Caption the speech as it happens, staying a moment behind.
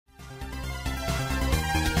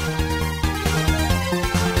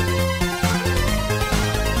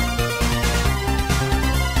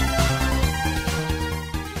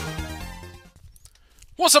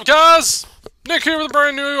What's up, guys? Nick here with a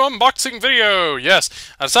brand new unboxing video. Yes,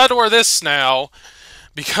 I decided to wear this now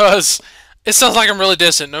because it sounds like I'm really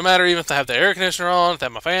distant. No matter even if I have the air conditioner on, if I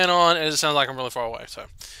have my fan on, it just sounds like I'm really far away. So,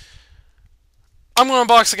 I'm going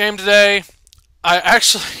to unbox the game today. I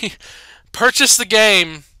actually purchased the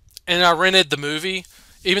game and I rented the movie,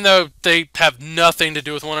 even though they have nothing to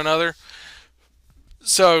do with one another.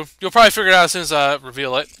 So, you'll probably figure it out as soon as I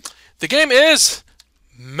reveal it. The game is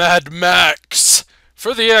Mad Max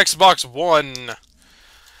for the Xbox One.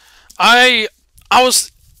 I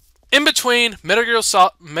was in between Metal Gear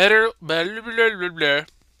Solid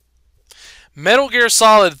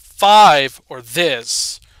 5 or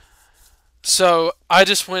this. So I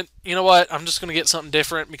just went, you know what, I'm just going to get something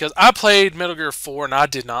different because I played Metal Gear 4 and I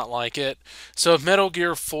did not like it. So if Metal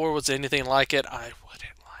Gear 4 was anything like it, I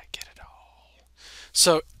wouldn't like it at all.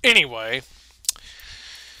 So anyway,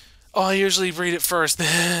 I usually read it first,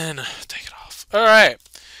 then take it off. Alright,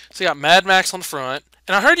 so you got Mad Max on the front.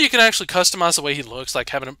 And I heard you can actually customize the way he looks,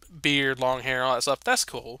 like having a beard, long hair, all that stuff. That's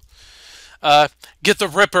cool. Get the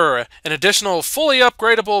Ripper, an additional fully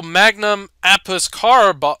upgradable Magnum Apus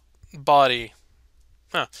car body.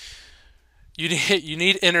 Huh. You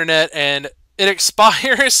need internet, and it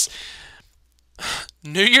expires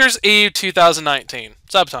New Year's Eve 2019.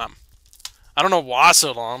 Sometime. I don't know why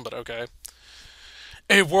so long, but okay.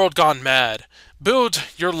 A world gone mad. Build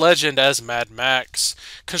your legend as Mad Max.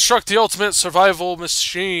 Construct the ultimate survival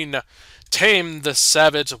machine. Tame the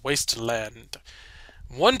savage wasteland.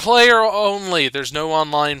 One player only. There's no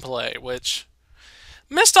online play, which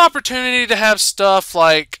missed opportunity to have stuff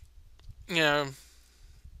like, you know,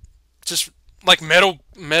 just like not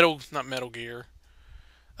Metal Gear,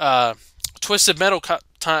 Twisted Metal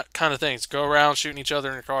kind of things. Go around shooting each other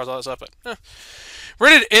in your cars, all that stuff. But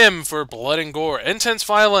rated M for blood and gore, intense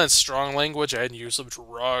violence, strong language, and use of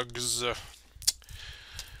drugs.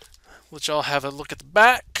 Let y'all have a look at the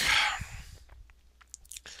back.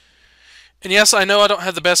 And yes, I know I don't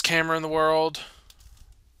have the best camera in the world,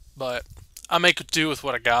 but I make do with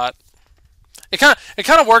what I got. It kind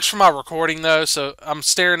of works for my recording though, so I'm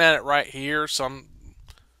staring at it right here, so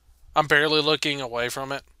I'm barely looking away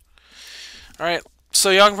from it. All right, so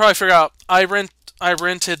y'all can probably figure out I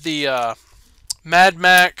rented the Mad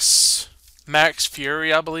Max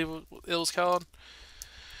Fury, I believe it was called,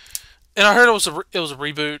 and I heard it was a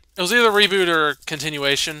reboot. It was either a reboot or a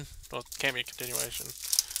continuation. Well, it can't be a continuation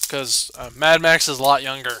because Mad Max is a lot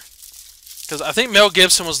younger. Because I think Mel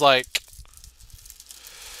Gibson was like,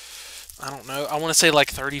 I don't know, I want to say like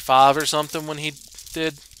 35 or something when he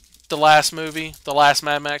did the last movie, the last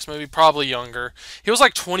Mad Max movie. Probably younger. He was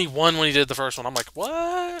like 21 when he did the first one. I'm like,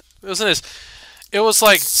 what? It was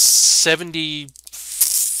like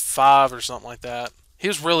 75 or something like that. He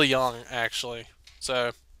was really young, actually.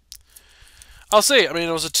 So I'll see. I mean,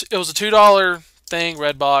 it was a $2 thing,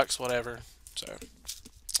 Redbox, whatever. So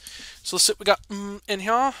let's see what we got in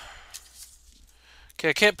here. Okay,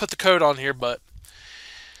 I can't put the code on here, but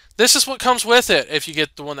this is what comes with it if you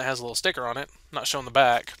get the one that has a little sticker on it. Not showing the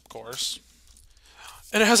back, of course.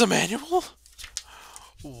 And it has a manual?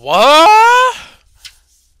 What?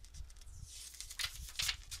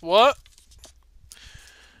 What?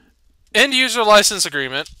 End user license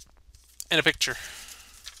agreement and a picture.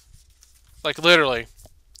 Like literally.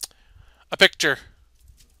 A picture.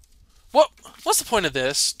 What's the point of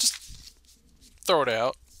this? Just throw it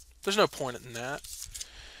out. There's no point in that.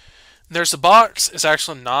 There's the box. It's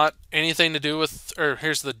actually not anything to do with, or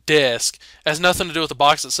here's the disc. It has nothing to do with the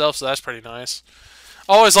box itself, so that's pretty nice.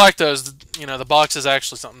 I always like those. You know, the box is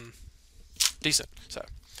actually something decent. So,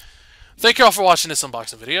 thank you all for watching this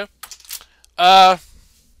unboxing video.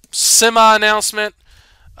 Semi-announcement.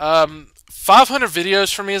 500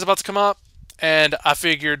 videos for me is about to come up, and I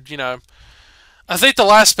figured, you know, I think the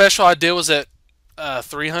last special I did was at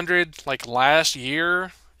 300, like last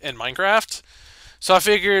year in Minecraft. So I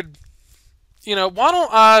figured, you know, why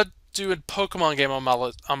don't I do a Pokemon game on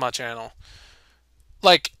my channel,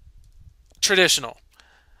 like traditional.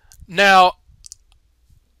 Now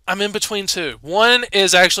I'm in between two. One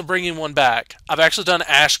is actually bringing one back. I've actually done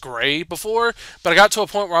Ash Gray before, but I got to a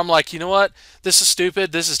point where I'm like, you know what, this is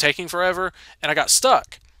stupid. This is taking forever, and I got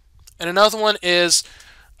stuck. And another one is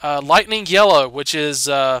Lightning Yellow, which is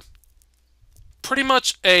pretty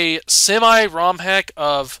much a semi-ROM hack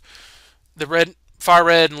of the Fire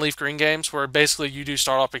Red and Leaf Green games, where basically you do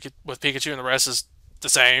start off with Pikachu and the rest is the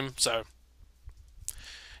same. So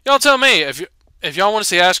y'all tell me if y'all want to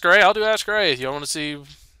see Ash Gray, I'll do Ash Gray. If y'all want to see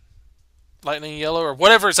Lightning Yellow or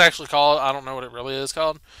whatever it's actually called, I don't know what it really is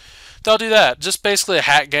called, they'll do that. Just basically a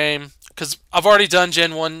hack game, because I've already done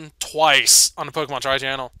Gen 1 twice on the Pokemon Tri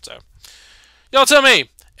channel. So y'all tell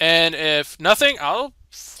me. And if nothing, I'll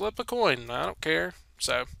flip a coin. I don't care.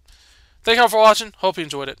 So, thank y'all for watching. Hope you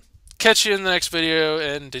enjoyed it. Catch you in the next video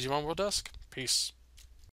in Digimon World Dusk. Peace.